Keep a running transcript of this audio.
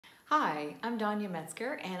Hi, I'm Danya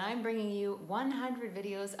Metzger and I'm bringing you 100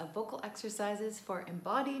 videos of vocal exercises for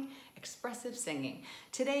embodied expressive singing.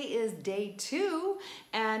 Today is day 2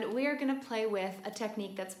 and we are going to play with a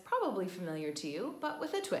technique that's probably familiar to you, but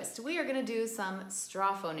with a twist. We are going to do some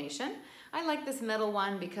straw phonation. I like this middle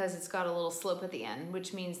one because it's got a little slope at the end,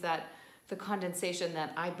 which means that the condensation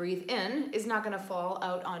that I breathe in is not going to fall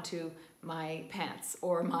out onto my pants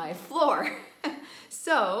or my floor.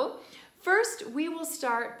 So first, we will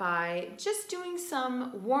start by just doing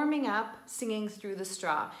some warming up, singing through the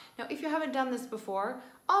straw. Now, if you haven't done this before,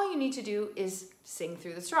 all you need to do is sing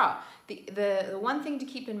through the straw. The one thing to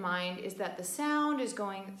keep in mind is that the sound is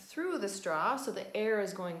going through the straw, so the air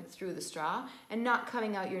is going through the straw and not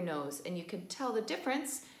coming out your nose. And you can tell the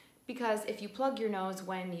difference because if you plug your nose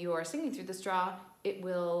when you are singing through the straw, it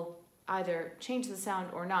will either change the sound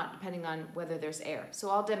or not, depending on whether there's air.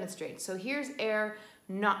 So I'll demonstrate. So here's air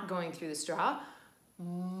not going through the straw.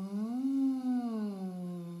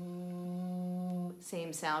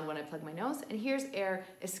 Same sound when I plug my nose. And here's air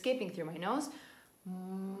escaping through my nose.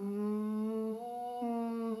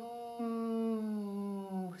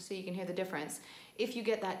 So you can hear the difference. If you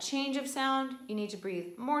get that change of sound, you need to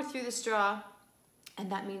breathe more through the straw,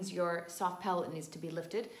 and that means your soft palate needs to be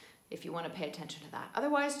lifted if you want to pay attention to that.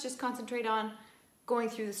 Otherwise, just concentrate on going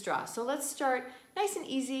through the straw. So let's start nice and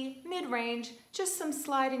easy, mid-range, just some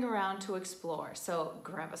sliding around to explore. So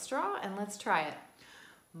grab a straw and let's try it.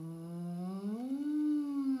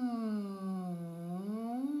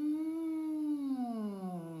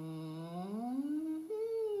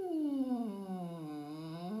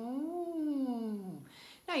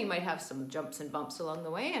 Now you might have some jumps and bumps along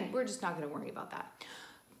the way, and we're just not going to worry about that.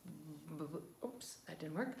 Oops, that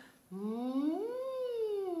didn't work.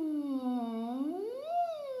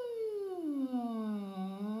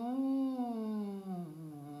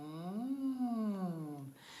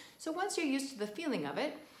 So once you're used to the feeling of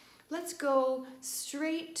it, let's go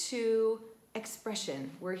straight to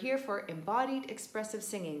expression. We're here for embodied expressive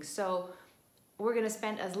singing. So we're going to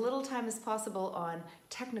spend as little time as possible on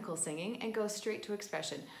technical singing and go straight to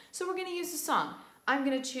expression. So we're going to use a song. I'm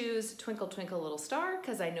going to choose Twinkle Twinkle Little Star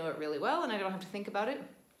because I know it really well and I don't have to think about it.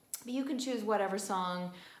 But you can choose whatever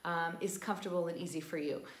song is comfortable and easy for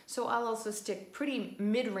you. So I'll also stick pretty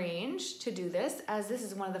mid-range to do this, as this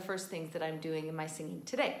is one of the first things that I'm doing in my singing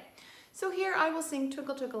today. So here I will sing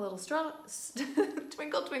Twinkle Twinkle Little Straw,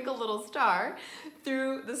 Twinkle Twinkle Little Star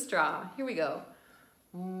through the straw. Here we go.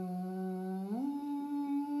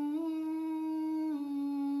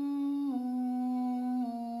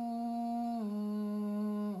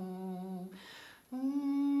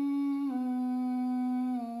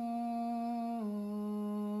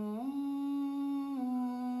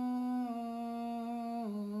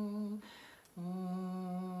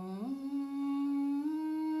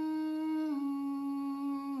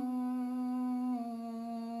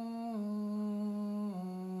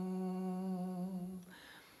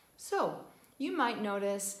 So you might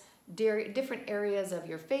notice different areas of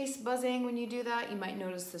your face buzzing when you do that. You might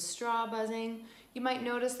notice the straw buzzing. You might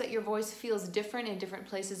notice that your voice feels different in different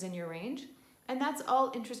places in your range. And that's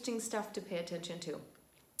all interesting stuff to pay attention to.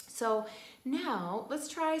 So now let's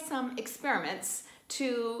try some experiments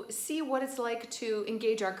to see what it's like to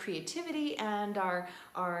engage our creativity and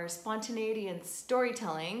our spontaneity and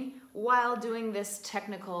storytelling while doing this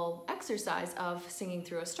technical exercise of singing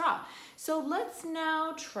through a straw. So let's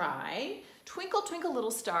now try Twinkle Twinkle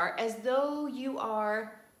Little Star as though you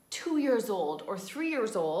are 2 years old or 3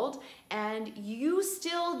 years old and you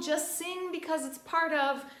still just sing because it's part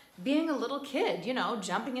of being a little kid, you know,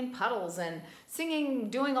 jumping in puddles and singing,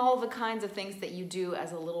 doing all the kinds of things that you do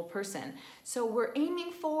as a little person. So we're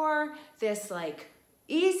aiming for this like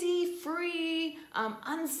easy, free,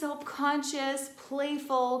 unself-conscious,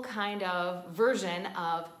 playful kind of version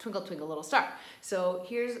of Twinkle Twinkle Little Star. So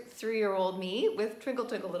here's 3-year-old me with Twinkle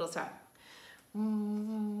Twinkle Little Star.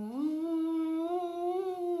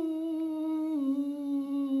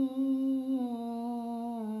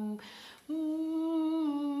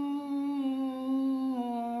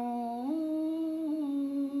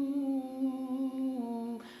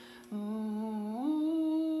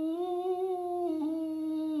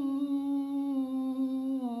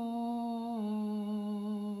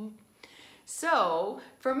 So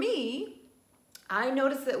for me, I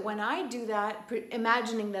notice that when I do that,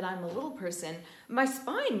 imagining that I'm a little person, my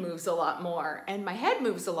spine moves a lot more and my head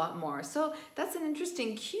moves a lot more. So that's an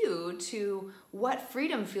interesting cue to what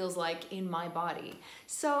freedom feels like in my body.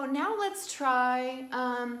 So now let's try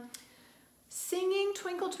singing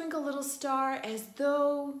Twinkle Twinkle Little Star as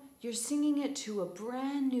though you're singing it to a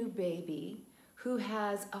brand new baby who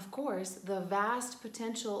has, of course, the vast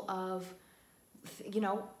potential of,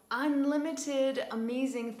 unlimited,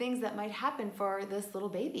 amazing things that might happen for this little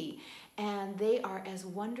baby. And they are as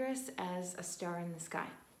wondrous as a star in the sky.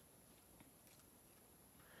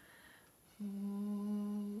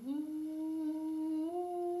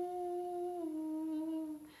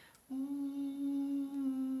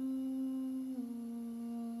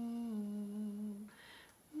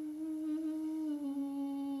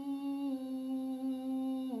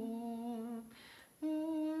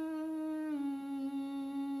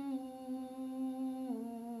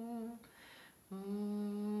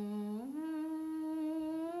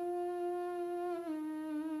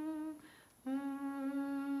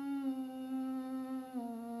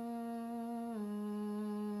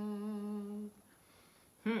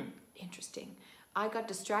 Interesting. I got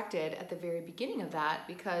distracted at the very beginning of that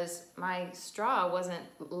because my straw wasn't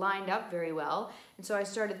lined up very well. And so I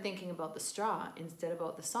started thinking about the straw instead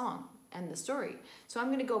about the song and the story. So I'm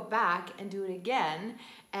going to go back and do it again,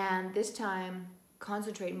 and this time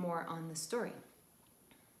concentrate more on the story.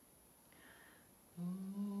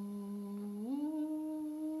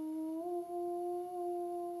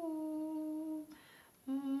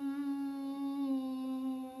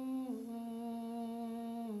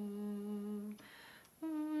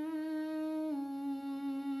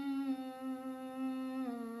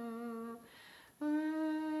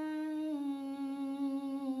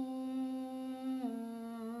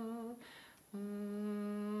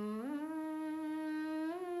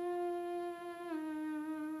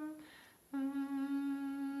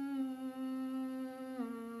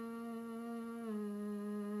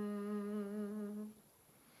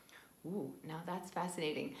 Ooh, now that's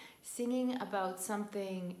fascinating. Singing about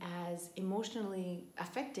something as emotionally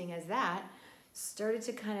affecting as that started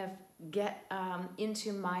to kind of get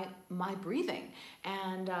into my breathing.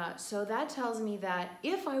 And so that tells me that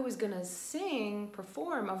if I was gonna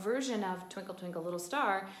perform a version of Twinkle Twinkle Little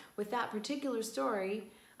Star with that particular story,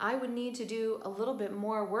 I would need to do a little bit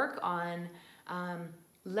more work on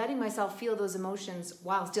letting myself feel those emotions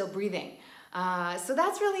while still breathing. So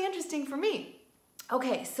that's really interesting for me.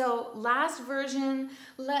 Okay, so last version,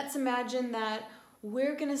 let's imagine that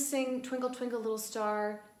we're gonna sing Twinkle Twinkle Little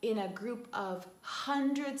Star in a group of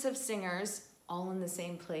hundreds of singers, all in the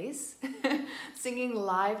same place, singing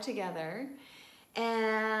live together.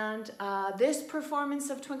 And this performance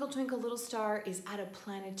of Twinkle Twinkle Little Star is at a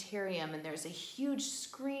planetarium, and there's a huge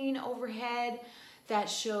screen overhead that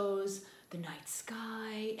shows the night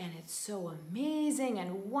sky, and it's so amazing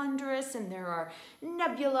and wondrous, and there are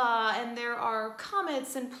nebula, and there are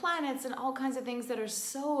comets and planets and all kinds of things that are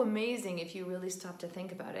so amazing if you really stop to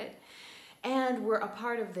think about it. And we're a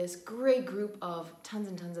part of this great group of tons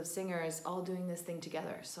and tons of singers all doing this thing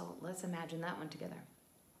together. So let's imagine that one together.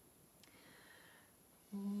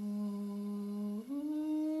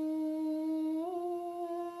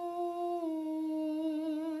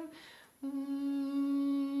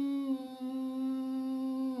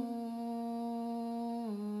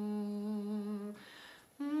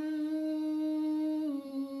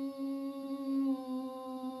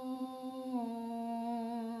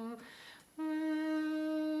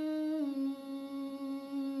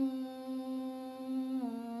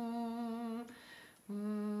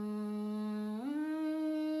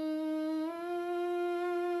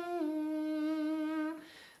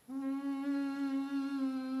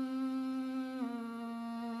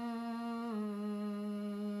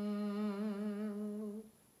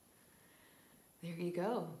 There you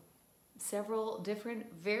go. Several different,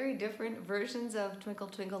 very different versions of Twinkle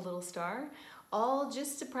Twinkle Little Star, all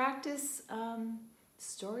just to practice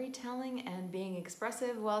storytelling and being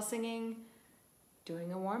expressive while singing,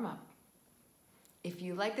 doing a warm-up. If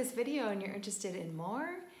you like this video and you're interested in more,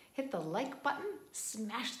 hit the like button,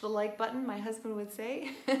 smash the like button, my husband would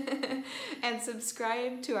say, and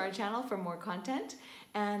subscribe to our channel for more content,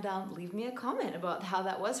 and leave me a comment about how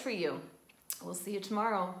that was for you. We'll see you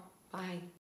tomorrow. Bye.